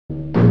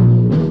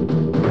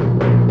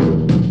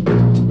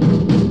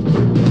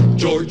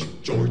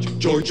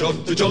George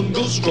of the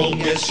jungle,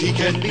 strong as he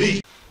can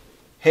be.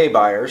 Hey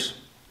buyers,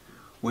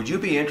 would you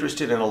be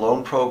interested in a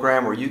loan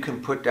program where you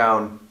can put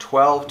down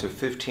 12 to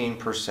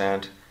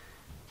 15%,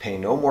 pay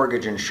no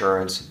mortgage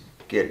insurance,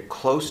 get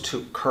close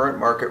to current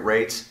market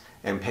rates,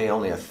 and pay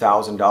only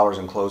 $1,000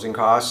 in closing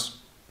costs?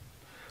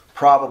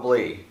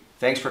 Probably.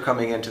 Thanks for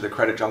coming into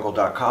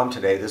thecreditjungle.com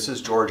today. This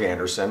is George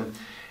Anderson,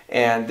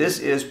 and this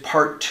is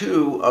part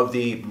 2 of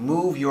the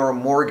Move Your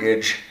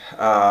Mortgage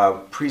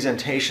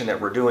presentation that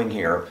we're doing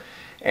here.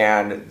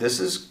 And this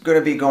is going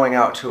to be going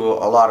out to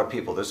a lot of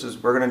people.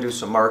 We're going to do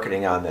some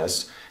marketing on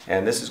this,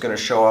 and this is going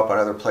to show up on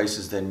other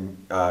places than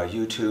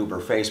YouTube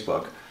or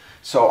Facebook.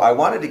 So I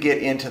wanted to get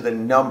into the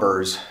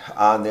numbers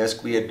on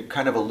this. We had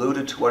kind of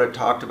alluded to what I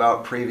talked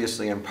about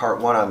previously in part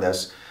 1 on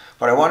this,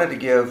 but I wanted to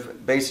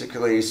give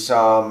basically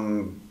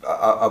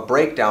a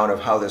breakdown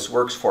of how this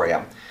works for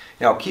you.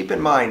 Now keep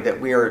in mind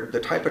that the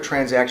type of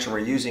transaction we're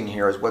using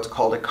here is what's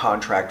called a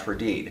contract for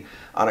deed.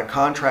 On a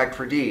contract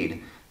for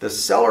deed, the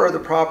seller of the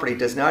property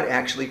does not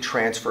actually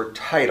transfer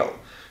title.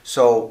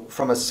 So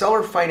from a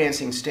seller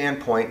financing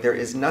standpoint, there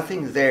is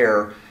nothing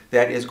there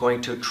that is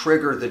going to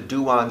trigger the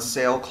due on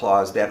sale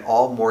clause that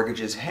all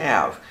mortgages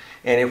have.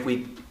 And if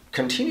we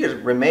continue to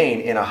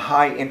remain in a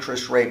high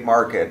interest rate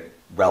market,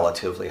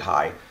 relatively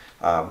high,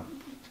 I've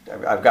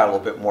got a little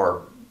bit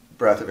more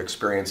breadth of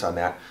experience on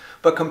that,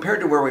 but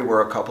compared to where we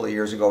were a couple of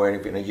years ago, and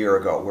even a year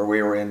ago, where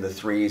we were in the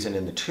 3s and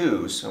in the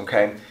 2s,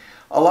 okay?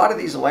 A lot of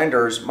these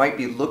lenders might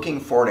be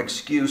looking for an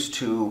excuse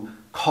to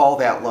call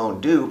that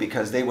loan due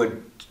because they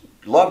would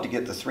love to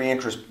get the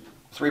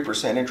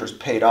 3% interest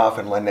paid off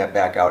and lend that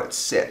back out at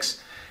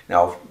 6.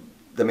 Now,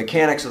 the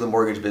mechanics of the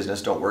mortgage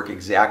business don't work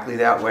exactly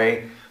that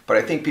way, but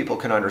I think people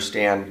can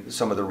understand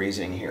some of the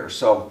reasoning here.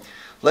 So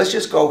let's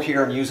just go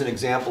here and use an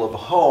example of a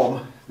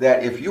home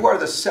that if you are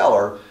the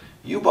seller,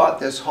 you bought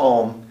this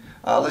home,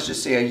 let's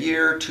just say a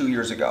year, 2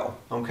 years ago,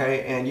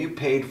 okay, and you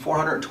paid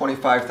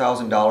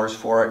 $425,000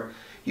 for it.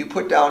 You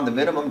put down the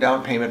minimum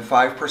down payment,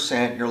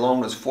 5%, your loan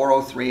was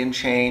 $403 and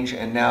change,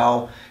 and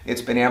now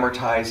it's been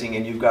amortizing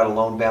and you've got a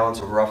loan balance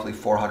of roughly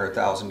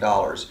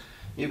 $400,000.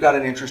 You've got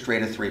an interest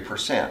rate of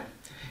 3%.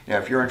 Now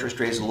if your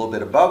interest rate is a little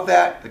bit above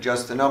that,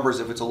 adjust the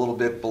numbers. If it's a little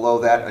bit below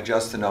that,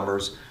 adjust the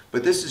numbers.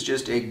 But this is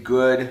just a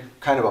good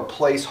kind of a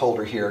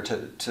placeholder here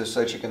so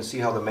that you can see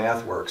how the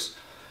math works.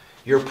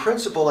 Your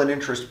principal and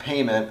interest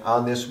payment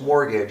on this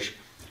mortgage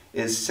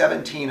is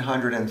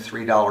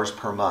 $1,703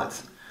 per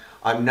month.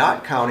 I'm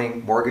not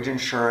counting mortgage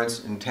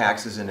insurance and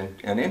taxes and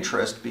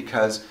interest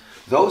because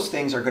those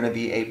things are going to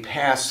be a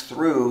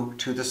pass-through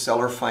to the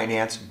seller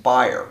finance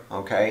buyer,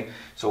 okay?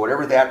 So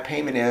whatever that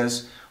payment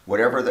is,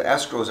 whatever the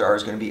escrows are,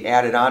 is going to be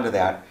added onto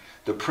that.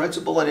 The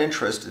principal and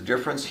interest, the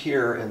difference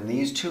here in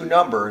these two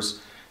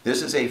numbers,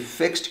 this is a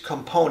fixed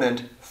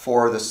component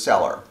for the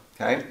seller,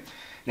 okay?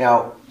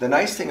 Now, the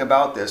nice thing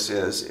about this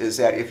is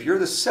that if you're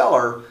the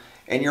seller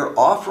and you're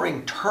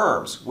offering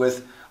terms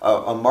with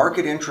a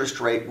market interest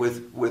rate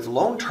with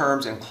loan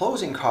terms and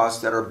closing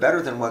costs that are better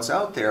than what's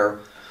out there,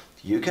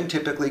 you can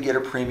typically get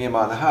a premium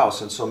on the house.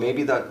 And so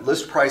maybe the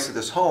list price of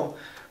this home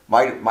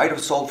might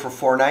have sold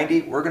for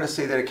 $490. We're going to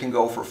say that it can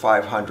go for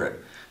 $500.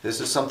 This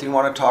is something you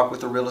want to talk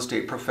with a real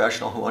estate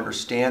professional who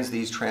understands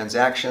these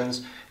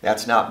transactions.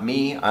 That's not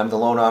me. I'm the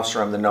loan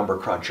officer. I'm the number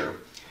cruncher.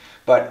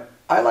 But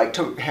I like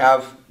to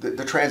have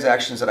the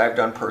transactions that I've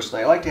done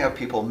personally. I like to have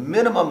people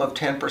minimum of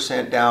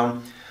 10%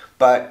 down,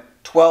 but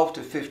 12 to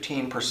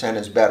 15%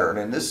 is better. And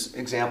in this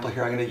example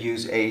here, I'm going to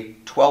use a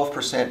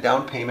 12%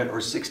 down payment or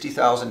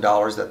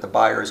 $60,000 that the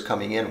buyer is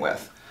coming in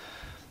with.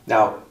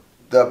 Now,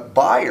 the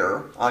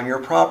buyer on your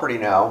property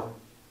now,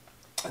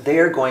 they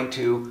are going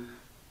to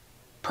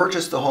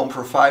purchase the home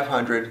for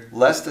 $500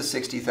 less the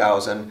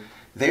 $60,000.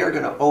 They are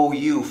going to owe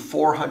you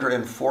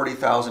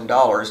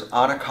 $440,000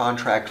 on a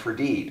contract for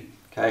deed.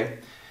 Okay,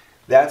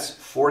 that's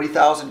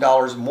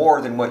 $40,000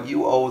 more than what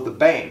you owe the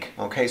bank.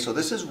 Okay, so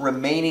this is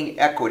remaining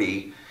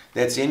equity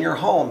that's in your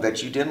home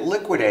that you didn't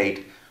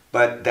liquidate,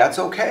 but that's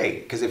okay,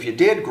 because if you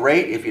did,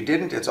 great. If you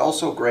didn't, it's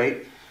also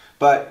great.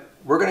 But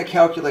we're going to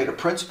calculate a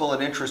principal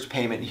and interest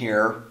payment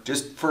here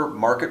just for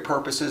market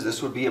purposes.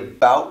 This would be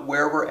about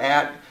where we're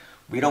at.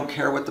 We don't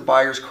care what the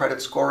buyer's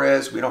credit score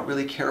is. We don't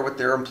really care what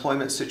their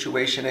employment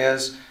situation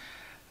is,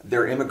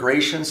 their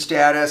immigration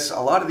status.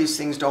 A lot of these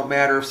things don't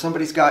matter. If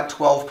somebody's got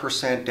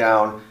 12%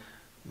 down,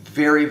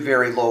 very,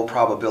 very low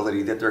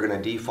probability that they're going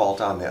to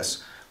default on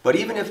this. But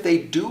even if they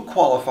do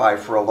qualify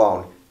for a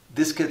loan,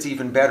 this gets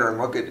even better, and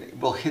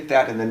we'll hit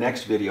that in the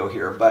next video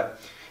here. But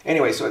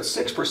anyway, so at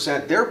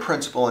 6%, their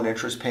principal and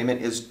interest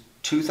payment is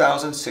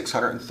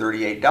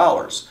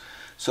 $2,638.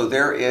 So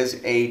there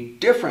is a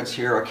difference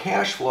here, a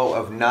cash flow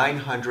of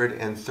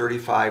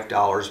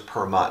 $935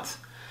 per month.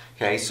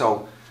 Okay,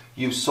 so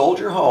you've sold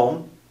your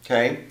home,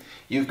 okay?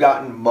 You've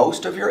gotten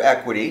most of your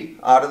equity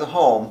out of the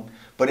home,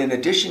 but in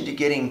addition to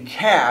getting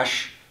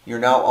cash, you're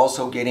now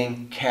also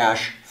getting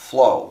cash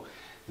flow.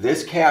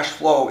 This cash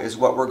flow is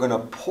what we're going to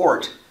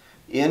port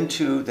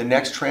into the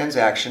next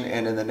transaction,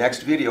 and in the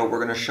next video we're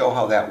going to show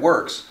how that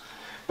works.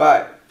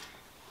 But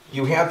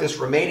you have this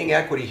remaining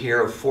equity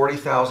here of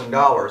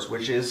 $40,000,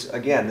 which is,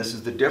 again, this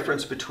is the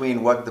difference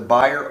between what the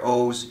buyer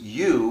owes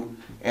you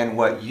and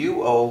what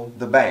you owe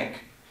the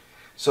bank.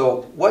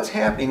 So what's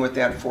happening with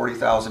that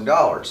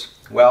 $40,000?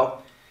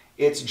 Well,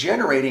 it's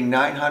generating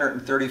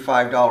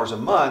 $935 a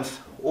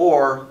month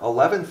or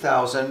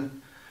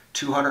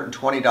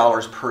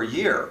 $11,220 per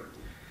year.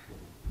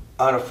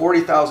 On a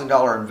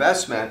 $40,000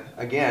 investment,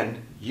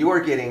 again, you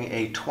are getting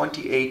a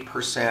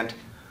 28%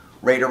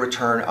 rate of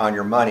return on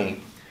your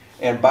money.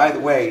 And by the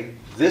way,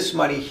 this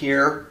money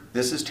here,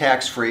 this is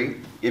tax-free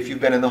if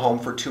you've been in the home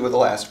for 2 of the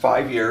last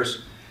 5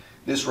 years.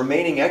 This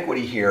remaining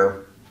equity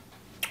here,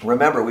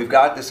 remember, we've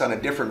got this on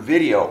a different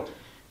video.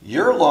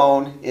 Your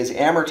loan is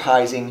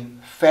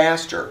amortizing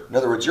faster. In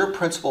other words, your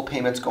principal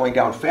payment's going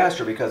down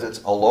faster because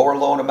it's a lower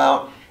loan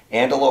amount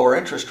and a lower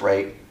interest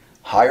rate,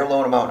 higher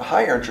loan amount,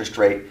 higher interest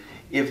rate.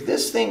 If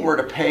this thing were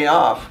to pay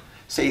off,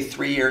 say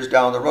 3 years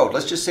down the road,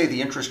 let's just say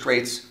the interest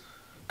rates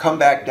come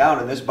back down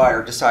and this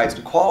buyer decides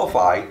to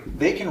qualify,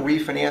 they can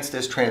refinance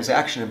this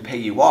transaction and pay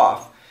you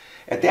off.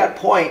 At that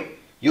point,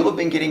 you'll have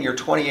been getting your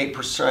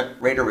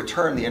 28% rate of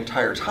return the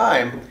entire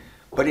time,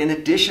 but in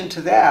addition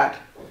to that,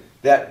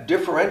 that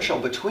differential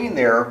between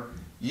there,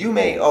 you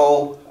may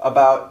owe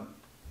about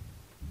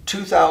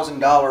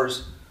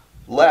 $2,000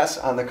 less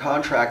on the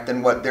contract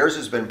than what theirs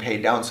has been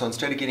paid down. So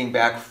instead of getting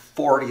back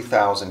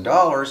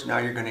 $40,000, now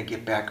you're going to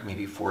get back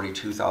maybe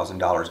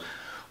 $42,000,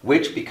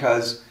 which,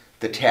 because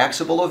the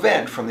taxable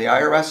event from the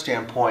IRS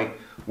standpoint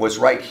was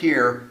right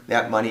here,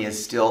 that money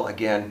is still,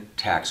 again,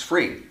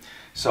 tax-free.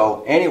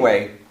 So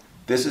anyway,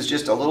 this is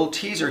just a little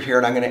teaser here,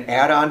 and I'm going to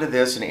add on to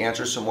this and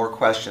answer some more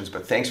questions.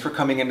 But thanks for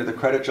coming into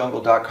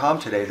thecreditjungle.com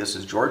today. This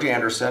is George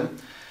Anderson.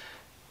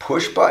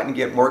 Push button,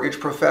 get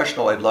mortgage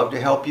professional. I'd love to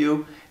help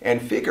you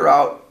and figure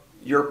out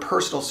your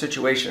personal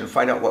situation and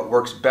find out what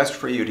works best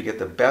for you to get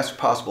the best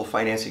possible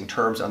financing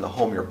terms on the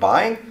home you're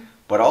buying,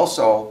 but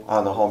also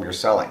on the home you're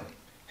selling.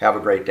 Have a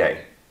great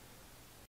day.